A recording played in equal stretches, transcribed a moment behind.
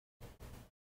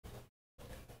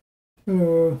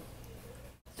Uh,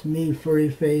 it's me, Furry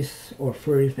Face, or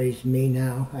Furry Face Me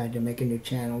now. I had to make a new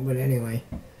channel, but anyway,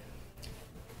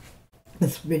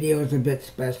 this video is a bit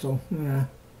special.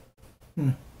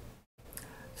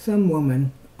 Some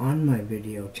woman on my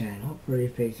video channel, Furry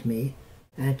Face Me,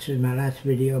 answered my last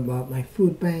video about my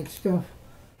food bank stuff,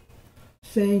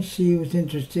 saying she was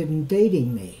interested in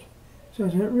dating me. So I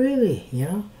said, really,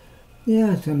 Yeah,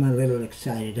 so I'm a little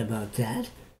excited about that,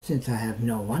 since I have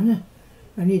no one.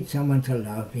 I need someone to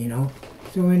love.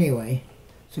 So anyway,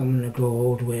 someone to grow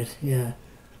old with, yeah.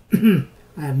 I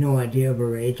have no idea of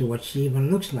her age or what she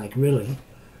even looks like, really.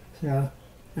 So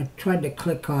I tried to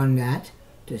click on that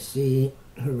to see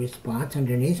her response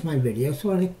underneath my video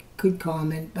so I could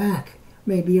comment back.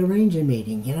 Maybe arrange a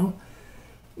meeting.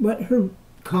 But her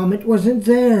comment wasn't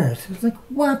there. So it's like,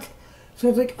 what? So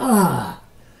it's like,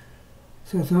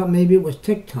 So I thought maybe it was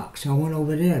TikTok. So I went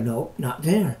over there. Nope, not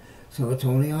there. So it's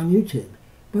only on YouTube.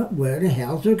 But where the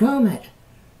hell's her comment?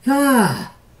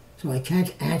 So I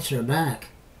can't answer back.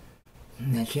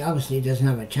 And she obviously doesn't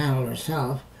have a channel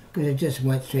herself because it just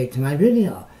went straight to my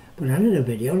video. But under the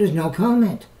video, there's no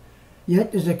comment.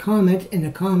 Yet there's a comment in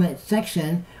the comment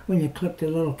section when you click the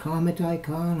little comment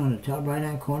icon on the top right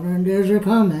hand corner, and there's her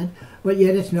comment, but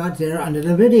yet it's not there under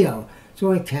the video.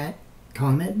 So I can't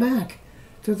comment back.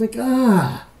 So it's like,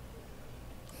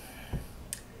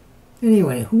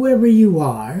 Anyway, whoever you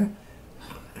are,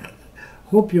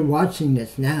 hope you're watching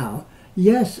this now.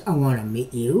 Yes, I want to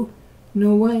meet you.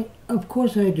 No way? Of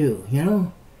course I do,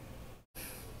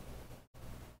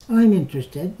 I'm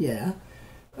interested, yeah.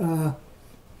 How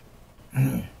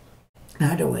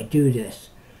do I do this?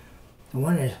 I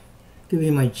want to give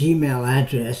you my Gmail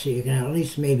address so you can at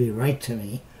least maybe write to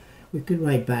me. We could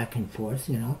write back and forth,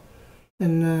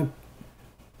 And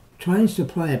try and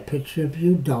supply a picture of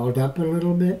you dolled up a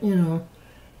little bit,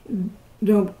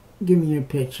 Don't give me your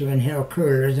picture in hair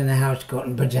curlers and a house coat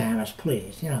and pajamas,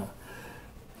 please,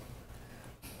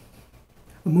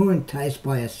 I'm more enticed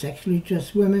by a sexually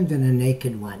dressed woman than a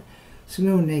naked one. So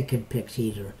no naked pics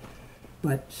either.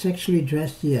 But sexually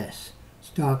dressed, yes.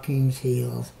 Stockings,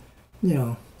 heels,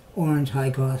 orange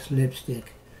high-gloss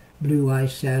lipstick, blue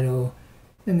eyeshadow,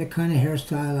 and the kind of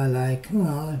hairstyle I like.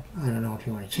 Well, I don't know if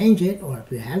you want to change it or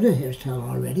if you have the hairstyle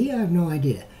already. I have no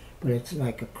idea. But it's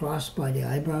like a cross by the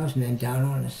eyebrows and then down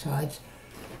on the sides.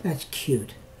 That's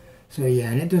cute. So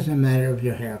yeah, and it doesn't matter if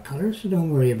your hair color, so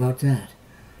don't worry about that.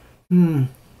 And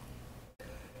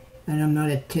I'm not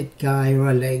a tit guy or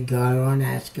a leg guy or an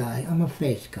ass guy. I'm a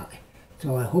face guy.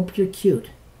 So I hope you're cute.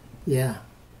 Yeah.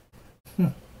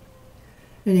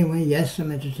 Anyway, yes,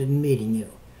 I'm interested in meeting you.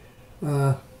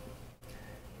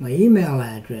 My email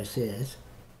address is,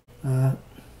 what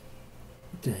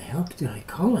the hell did I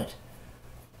call it?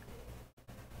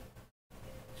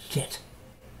 Shit.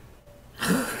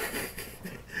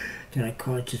 Did I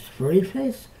call it just Furry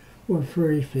Face or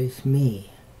Furry Face Me?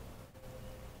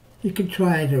 You could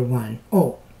try either one.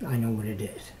 Oh, I know what it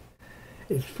is.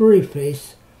 It's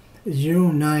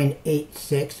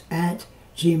furryface0986 at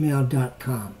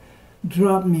gmail.com.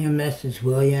 Drop me a message,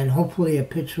 will you? And hopefully a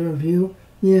picture of you.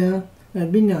 Yeah,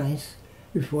 that'd be nice.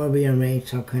 Before we arrange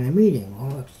some kind of meeting.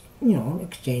 We'll,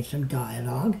 exchange some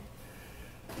dialogue.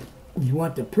 If you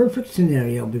want the perfect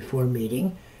scenario before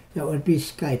meeting, that would be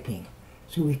Skyping.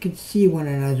 So we could see one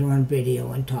another on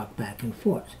video and talk back and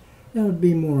forth. That would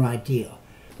be more ideal.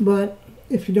 But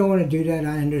if you don't want to do that,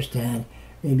 I understand.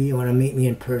 Maybe you want to meet me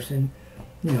in person,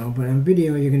 but on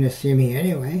video you're going to see me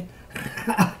anyway.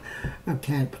 I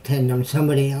can't pretend I'm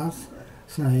somebody else.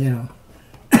 So,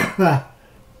 But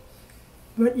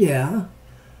yeah,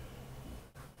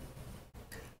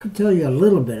 I could tell you a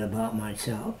little bit about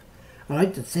myself. I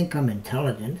like to think I'm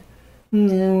intelligent. I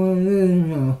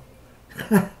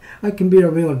can be a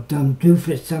real dumb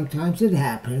doofus sometimes. It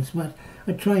happens, but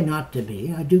I try not to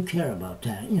be. I do care about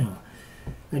that,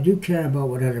 I do care about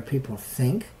what other people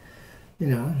think,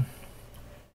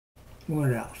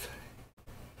 What else?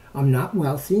 I'm not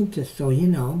wealthy, just so you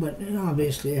know, but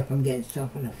obviously if I'm getting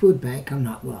stuff in a food bank, I'm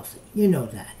not wealthy. You know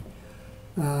that.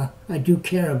 I do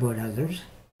care about others.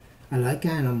 I like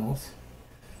animals.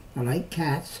 I like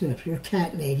cats. So if you're a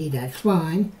cat lady, that's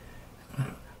fine.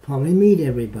 Probably meet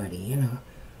everybody,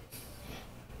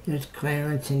 There's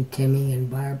Clarence and Timmy and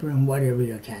Barbara and whatever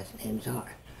your cat's names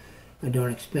are. I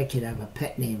don't expect you to have a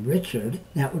pet named Richard.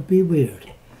 That would be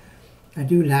weird. I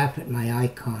do laugh at my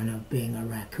icon of being a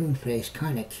raccoon face,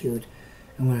 kind of cute.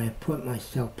 And when I put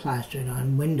myself plastered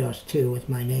on Windows 2 with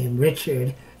my name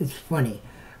Richard, it's funny.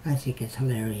 I think it's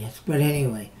hilarious. But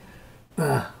anyway,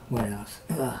 what else?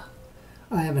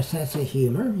 I have a sense of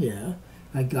humor, yeah.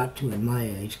 I got to in my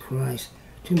age, Christ.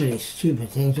 Too many stupid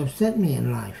things upset me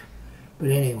in life. But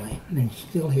anyway, and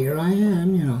still here I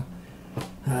am, you know.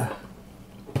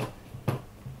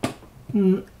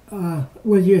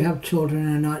 Whether you have children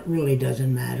or not really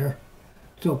doesn't matter.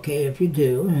 It's okay if you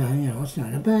do, you know, it's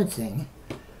not a bad thing.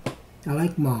 I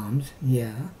like moms,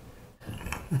 yeah.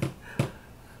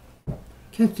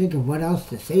 Can't think of what else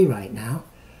to say right now.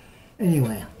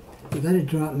 Anyway, you gotta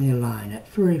drop me a line at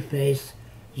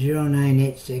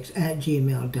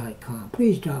furryface0986@gmail.com.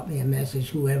 Please drop me a message,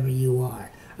 whoever you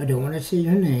are. I don't want to see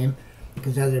your name,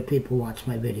 because other people watch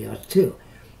my videos too.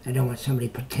 I don't want somebody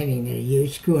pretending they're you,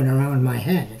 screwing around with my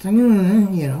head. It's like,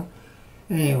 you know.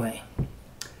 Anyway,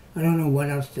 I don't know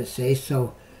what else to say,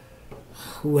 so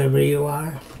whoever you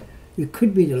are, you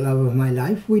could be the love of my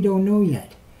life. We don't know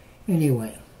yet.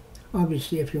 Anyway,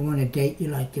 obviously if you want to date, you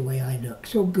like the way I look.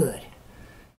 So good.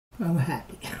 I'm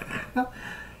happy.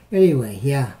 Anyway,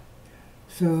 yeah.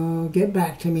 So get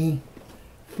back to me.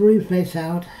 Furry face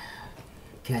out.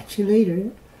 Catch you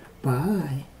later.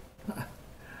 Bye.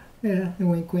 Yeah,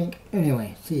 wink wink.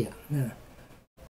 Anyway, see ya. Yeah.